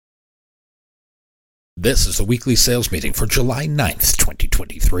This is the weekly sales meeting for July 9th,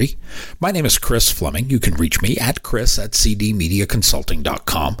 2023. My name is Chris Fleming. You can reach me at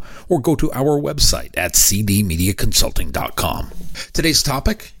chris@cdmediaconsulting.com or go to our website at cdmediaconsulting.com. Today's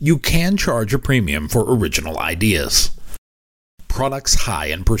topic, you can charge a premium for original ideas. Products high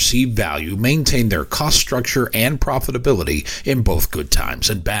in perceived value maintain their cost structure and profitability in both good times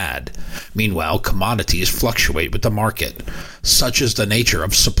and bad. Meanwhile, commodities fluctuate with the market. Such is the nature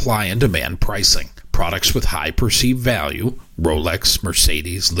of supply and demand pricing. Products with high perceived value, Rolex,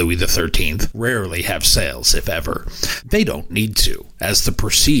 Mercedes, Louis XIII, rarely have sales, if ever. They don't need to, as the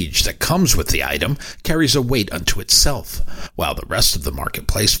prestige that comes with the item carries a weight unto itself, while the rest of the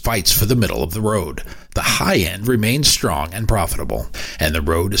marketplace fights for the middle of the road. The high end remains strong and profitable, and the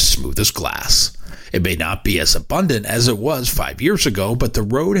road is smooth as glass. It may not be as abundant as it was 5 years ago, but the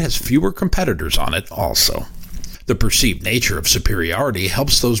road has fewer competitors on it also. The perceived nature of superiority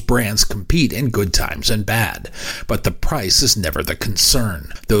helps those brands compete in good times and bad, but the price is never the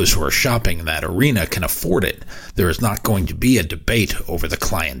concern. Those who are shopping in that arena can afford it. There is not going to be a debate over the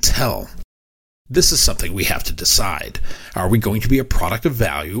clientele. This is something we have to decide. Are we going to be a product of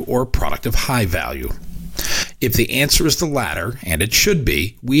value or a product of high value? If the answer is the latter, and it should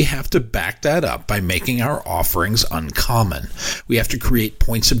be, we have to back that up by making our offerings uncommon. We have to create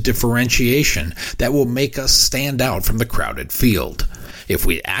points of differentiation that will make us stand out from the crowded field. If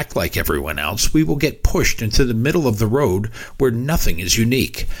we act like everyone else, we will get pushed into the middle of the road where nothing is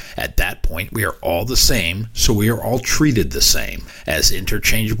unique. At that point, we are all the same, so we are all treated the same, as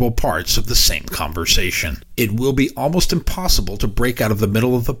interchangeable parts of the same conversation. It will be almost impossible to break out of the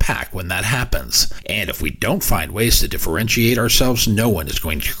middle of the pack when that happens. And if we don't find ways to differentiate ourselves, no one is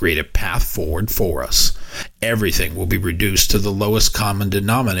going to create a path forward for us. Everything will be reduced to the lowest common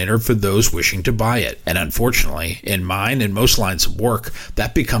denominator for those wishing to buy it. And unfortunately, in mine and most lines of work,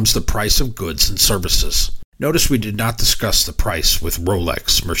 that becomes the price of goods and services. Notice we did not discuss the price with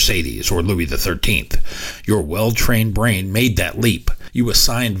Rolex, Mercedes, or Louis XIII. Your well-trained brain made that leap. You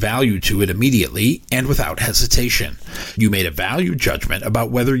assigned value to it immediately and without hesitation. You made a value judgment about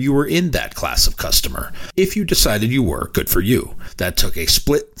whether you were in that class of customer. If you decided you were, good for you. That took a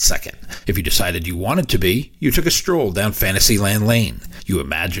split second. If you decided you wanted to be, you took a stroll down Fantasyland Lane. You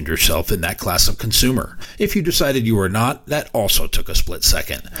imagined yourself in that class of consumer. If you decided you were not, that also took a split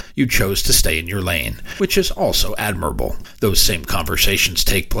second. You chose to stay in your lane, which is also admirable. Those same conversations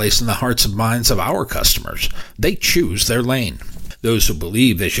take place in the hearts and minds of our customers. They choose their lane. Those who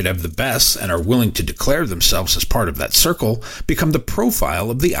believe they should have the best and are willing to declare themselves as part of that circle become the profile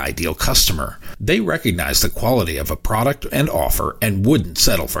of the ideal customer. They recognize the quality of a product and offer and wouldn't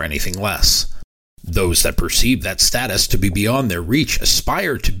settle for anything less. Those that perceive that status to be beyond their reach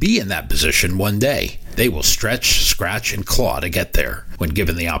aspire to be in that position one day. They will stretch, scratch, and claw to get there. When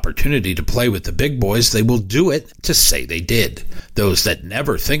given the opportunity to play with the big boys, they will do it to say they did. Those that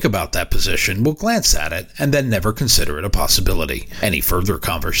never think about that position will glance at it and then never consider it a possibility. Any further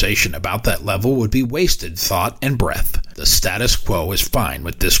conversation about that level would be wasted thought and breath. The status quo is fine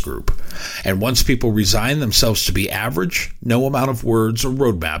with this group. And once people resign themselves to be average, no amount of words or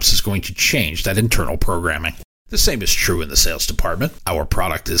roadmaps is going to change that internal programming. The same is true in the sales department. Our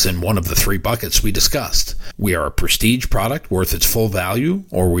product is in one of the three buckets we discussed. We are a prestige product worth its full value,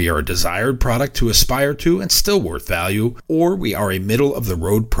 or we are a desired product to aspire to and still worth value, or we are a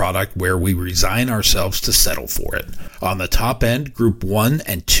middle-of-the-road product where we resign ourselves to settle for it. On the top end, Group 1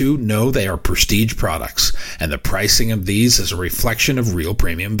 and 2 know they are prestige products, and the pricing of these is a reflection of real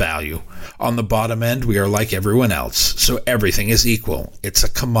premium value. On the bottom end, we are like everyone else, so everything is equal. It's a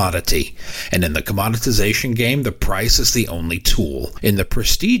commodity. And in the commoditization game, the price is the only tool. In the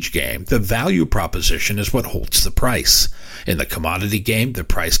prestige game, the value proposition is what holds the price. In the commodity game, the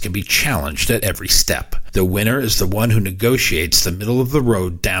price can be challenged at every step. The winner is the one who negotiates the middle of the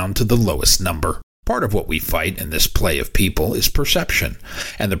road down to the lowest number. Part of what we fight in this play of people is perception,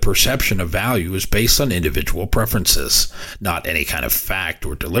 and the perception of value is based on individual preferences, not any kind of fact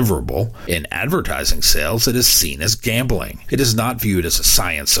or deliverable. In advertising sales, it is seen as gambling. It is not viewed as a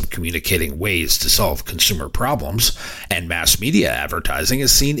science of communicating ways to solve consumer problems, and mass media advertising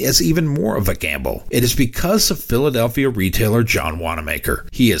is seen as even more of a gamble. It is because of Philadelphia retailer John Wanamaker.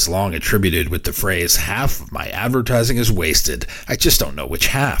 He is long attributed with the phrase, "Half of my advertising is wasted. I just don't know which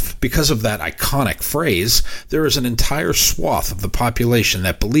half." Because of that iconic phrase, there is an entire swath of the population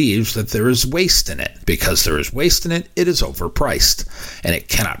that believes that there is waste in it. Because there is waste in it, it is overpriced, and it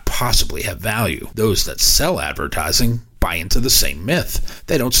cannot possibly have value. Those that sell advertising buy into the same myth.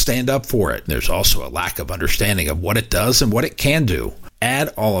 They don't stand up for it. There's also a lack of understanding of what it does and what it can do. Add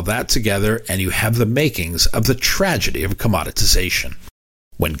all of that together, and you have the makings of the tragedy of commoditization.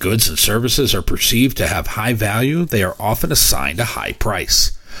 When goods and services are perceived to have high value, they are often assigned a high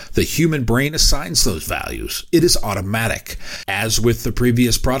price. The human brain assigns those values. It is automatic. As with the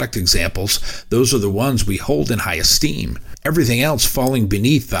previous product examples, those are the ones we hold in high esteem. Everything else falling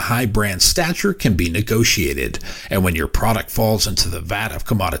beneath the high brand stature can be negotiated. And when your product falls into the vat of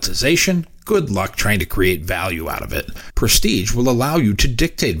commoditization, good luck trying to create value out of it. Prestige will allow you to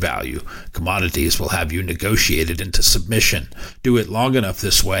dictate value. Commodities will have you negotiated into submission. Do it long enough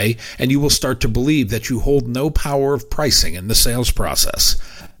this way, and you will start to believe that you hold no power of pricing in the sales process.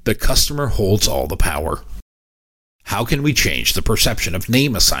 The customer holds all the power. How can we change the perception of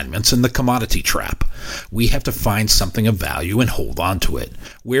name assignments in the commodity trap? We have to find something of value and hold on to it.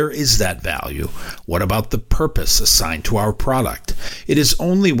 Where is that value? What about the purpose assigned to our product? It is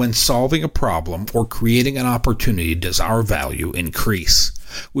only when solving a problem or creating an opportunity does our value increase.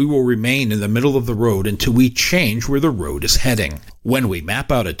 We will remain in the middle of the road until we change where the road is heading. When we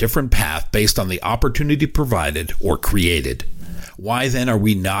map out a different path based on the opportunity provided or created. Why then are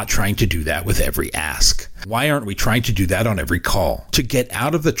we not trying to do that with every ask? Why aren't we trying to do that on every call? To get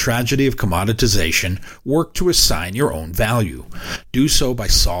out of the tragedy of commoditization, work to assign your own value. Do so by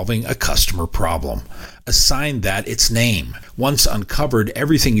solving a customer problem. Assign that its name. Once uncovered,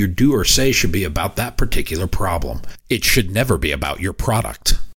 everything you do or say should be about that particular problem. It should never be about your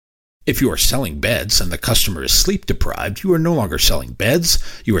product. If you are selling beds and the customer is sleep deprived, you are no longer selling beds.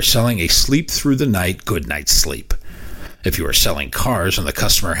 You are selling a sleep through the night, good night's sleep. If you are selling cars and the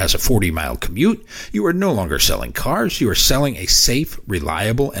customer has a 40-mile commute, you are no longer selling cars. You are selling a safe,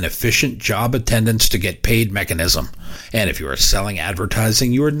 reliable, and efficient job attendance to get paid mechanism. And if you are selling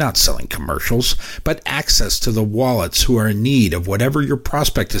advertising, you are not selling commercials, but access to the wallets who are in need of whatever your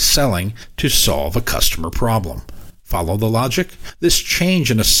prospect is selling to solve a customer problem. Follow the logic? This change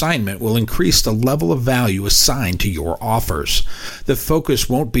in assignment will increase the level of value assigned to your offers. The focus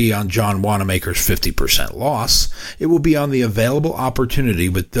won't be on John Wanamaker's 50% loss. It will be on the available opportunity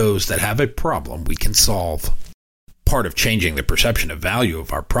with those that have a problem we can solve. Part of changing the perception of value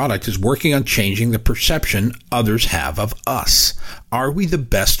of our product is working on changing the perception others have of us. Are we the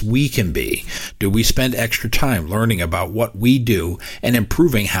best we can be? Do we spend extra time learning about what we do and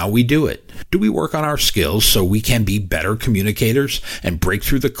improving how we do it? Do we work on our skills so we can be better communicators and break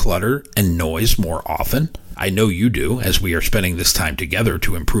through the clutter and noise more often? I know you do, as we are spending this time together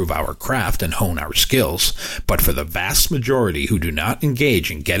to improve our craft and hone our skills. But for the vast majority who do not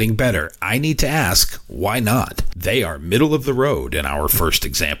engage in getting better, I need to ask, why not? They are middle of the road in our first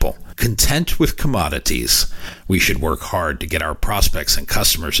example. Content with commodities. We should work hard to get our prospects and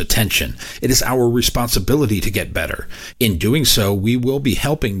customers' attention. It is our responsibility to get better. In doing so, we will be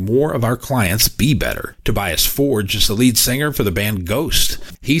helping more of our clients be better. Tobias Forge is the lead singer for the band Ghost.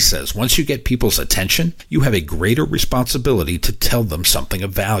 He says once you get people's attention, you have a greater responsibility to tell them something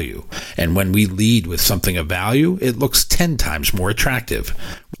of value. And when we lead with something of value, it looks 10 times more attractive.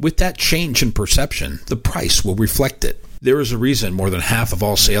 With that change in perception, the price will reflect it. There is a reason more than half of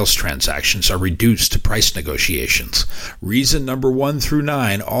all sales transactions are reduced to price negotiations. Reason number 1 through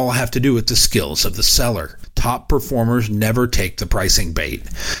 9 all have to do with the skills of the seller. Top performers never take the pricing bait.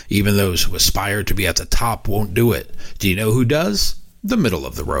 Even those who aspire to be at the top won't do it. Do you know who does? The middle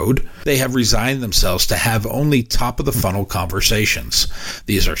of the road. They have resigned themselves to have only top-of-the-funnel conversations.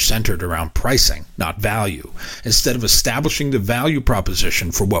 These are centered around pricing, not value. Instead of establishing the value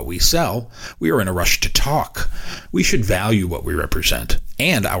proposition for what we sell, we are in a rush to talk. We should value what we represent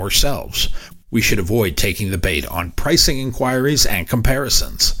and ourselves. We should avoid taking the bait on pricing inquiries and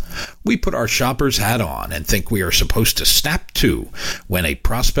comparisons. We put our shopper's hat on and think we are supposed to snap to when a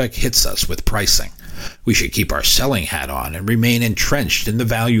prospect hits us with pricing. We should keep our selling hat on and remain entrenched in the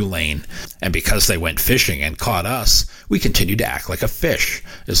value lane. And because they went fishing and caught us, we continue to act like a fish.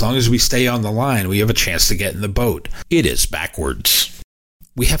 As long as we stay on the line, we have a chance to get in the boat. It is backwards.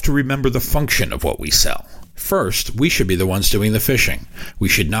 We have to remember the function of what we sell. First, we should be the ones doing the fishing. We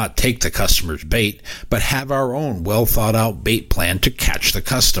should not take the customer's bait, but have our own well-thought-out bait plan to catch the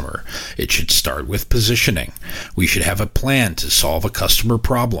customer. It should start with positioning. We should have a plan to solve a customer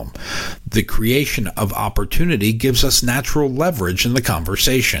problem. The creation of opportunity gives us natural leverage in the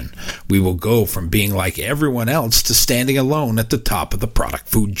conversation. We will go from being like everyone else to standing alone at the top of the product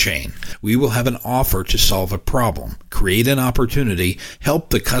food chain. We will have an offer to solve a problem, create an opportunity,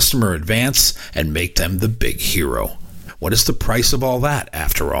 help the customer advance, and make them the big hero. What is the price of all that,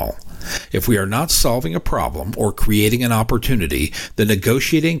 after all? If we are not solving a problem or creating an opportunity, the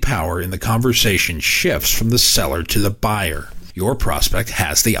negotiating power in the conversation shifts from the seller to the buyer. Your prospect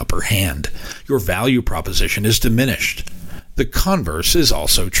has the upper hand. Your value proposition is diminished. The converse is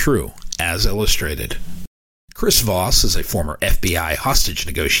also true, as illustrated. Chris Voss is a former FBI hostage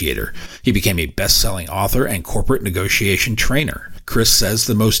negotiator. He became a best-selling author and corporate negotiation trainer. Chris says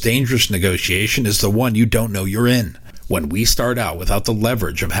the most dangerous negotiation is the one you don't know you're in. When we start out without the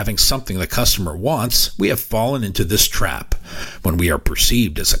leverage of having something the customer wants, we have fallen into this trap. When we are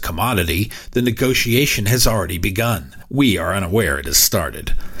perceived as a commodity, the negotiation has already begun. We are unaware it has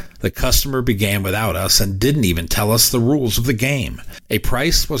started. The customer began without us and didn't even tell us the rules of the game. A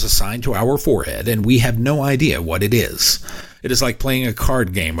price was assigned to our forehead, and we have no idea what it is. It is like playing a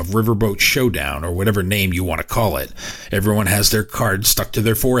card game of Riverboat Showdown or whatever name you want to call it. Everyone has their card stuck to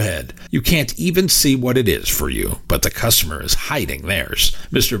their forehead. You can't even see what it is for you, but the customer is hiding theirs.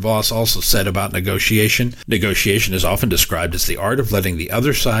 Mr. Voss also said about negotiation, negotiation is often described as the art of letting the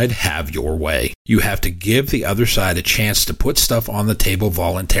other side have your way. You have to give the other side a chance to put stuff on the table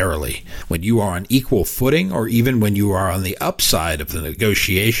voluntarily. When you are on equal footing, or even when you are on the upside of the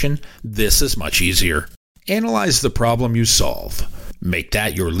negotiation, this is much easier. Analyze the problem you solve. Make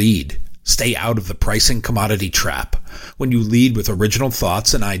that your lead. Stay out of the pricing commodity trap. When you lead with original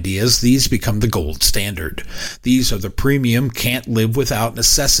thoughts and ideas, these become the gold standard. These are the premium can't live without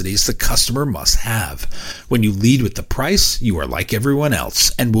necessities the customer must have. When you lead with the price, you are like everyone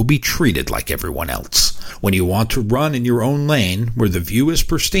else and will be treated like everyone else. When you want to run in your own lane, where the view is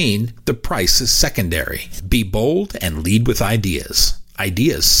pristine, the price is secondary. Be bold and lead with ideas.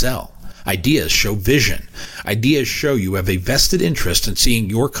 Ideas sell. Ideas show vision. Ideas show you have a vested interest in seeing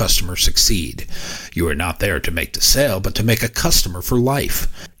your customer succeed. You are not there to make the sale, but to make a customer for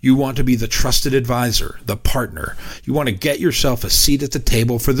life. You want to be the trusted advisor, the partner. You want to get yourself a seat at the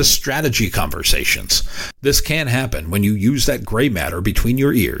table for the strategy conversations. This can happen when you use that gray matter between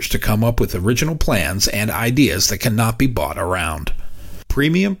your ears to come up with original plans and ideas that cannot be bought around.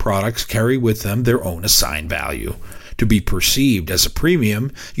 Premium products carry with them their own assigned value. To be perceived as a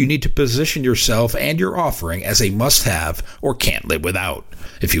premium, you need to position yourself and your offering as a must-have or can't live without.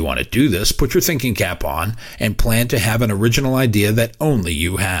 If you want to do this, put your thinking cap on and plan to have an original idea that only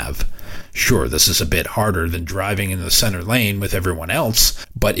you have. Sure, this is a bit harder than driving in the center lane with everyone else,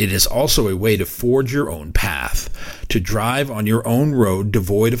 but it is also a way to forge your own path, to drive on your own road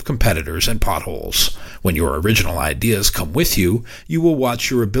devoid of competitors and potholes. When your original ideas come with you, you will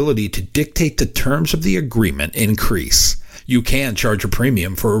watch your ability to dictate the terms of the agreement increase. You can charge a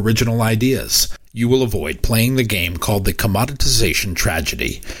premium for original ideas. You will avoid playing the game called the commoditization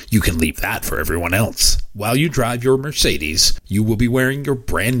tragedy. You can leave that for everyone else. While you drive your Mercedes, you will be wearing your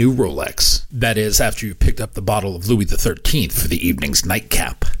brand new Rolex. That is, after you picked up the bottle of Louis XIII for the evening's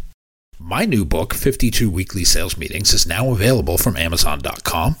nightcap. My new book, 52 Weekly Sales Meetings, is now available from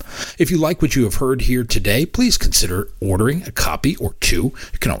Amazon.com. If you like what you have heard here today, please consider ordering a copy or two.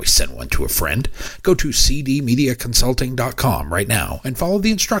 You can always send one to a friend. Go to cdmediaconsulting.com right now and follow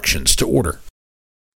the instructions to order.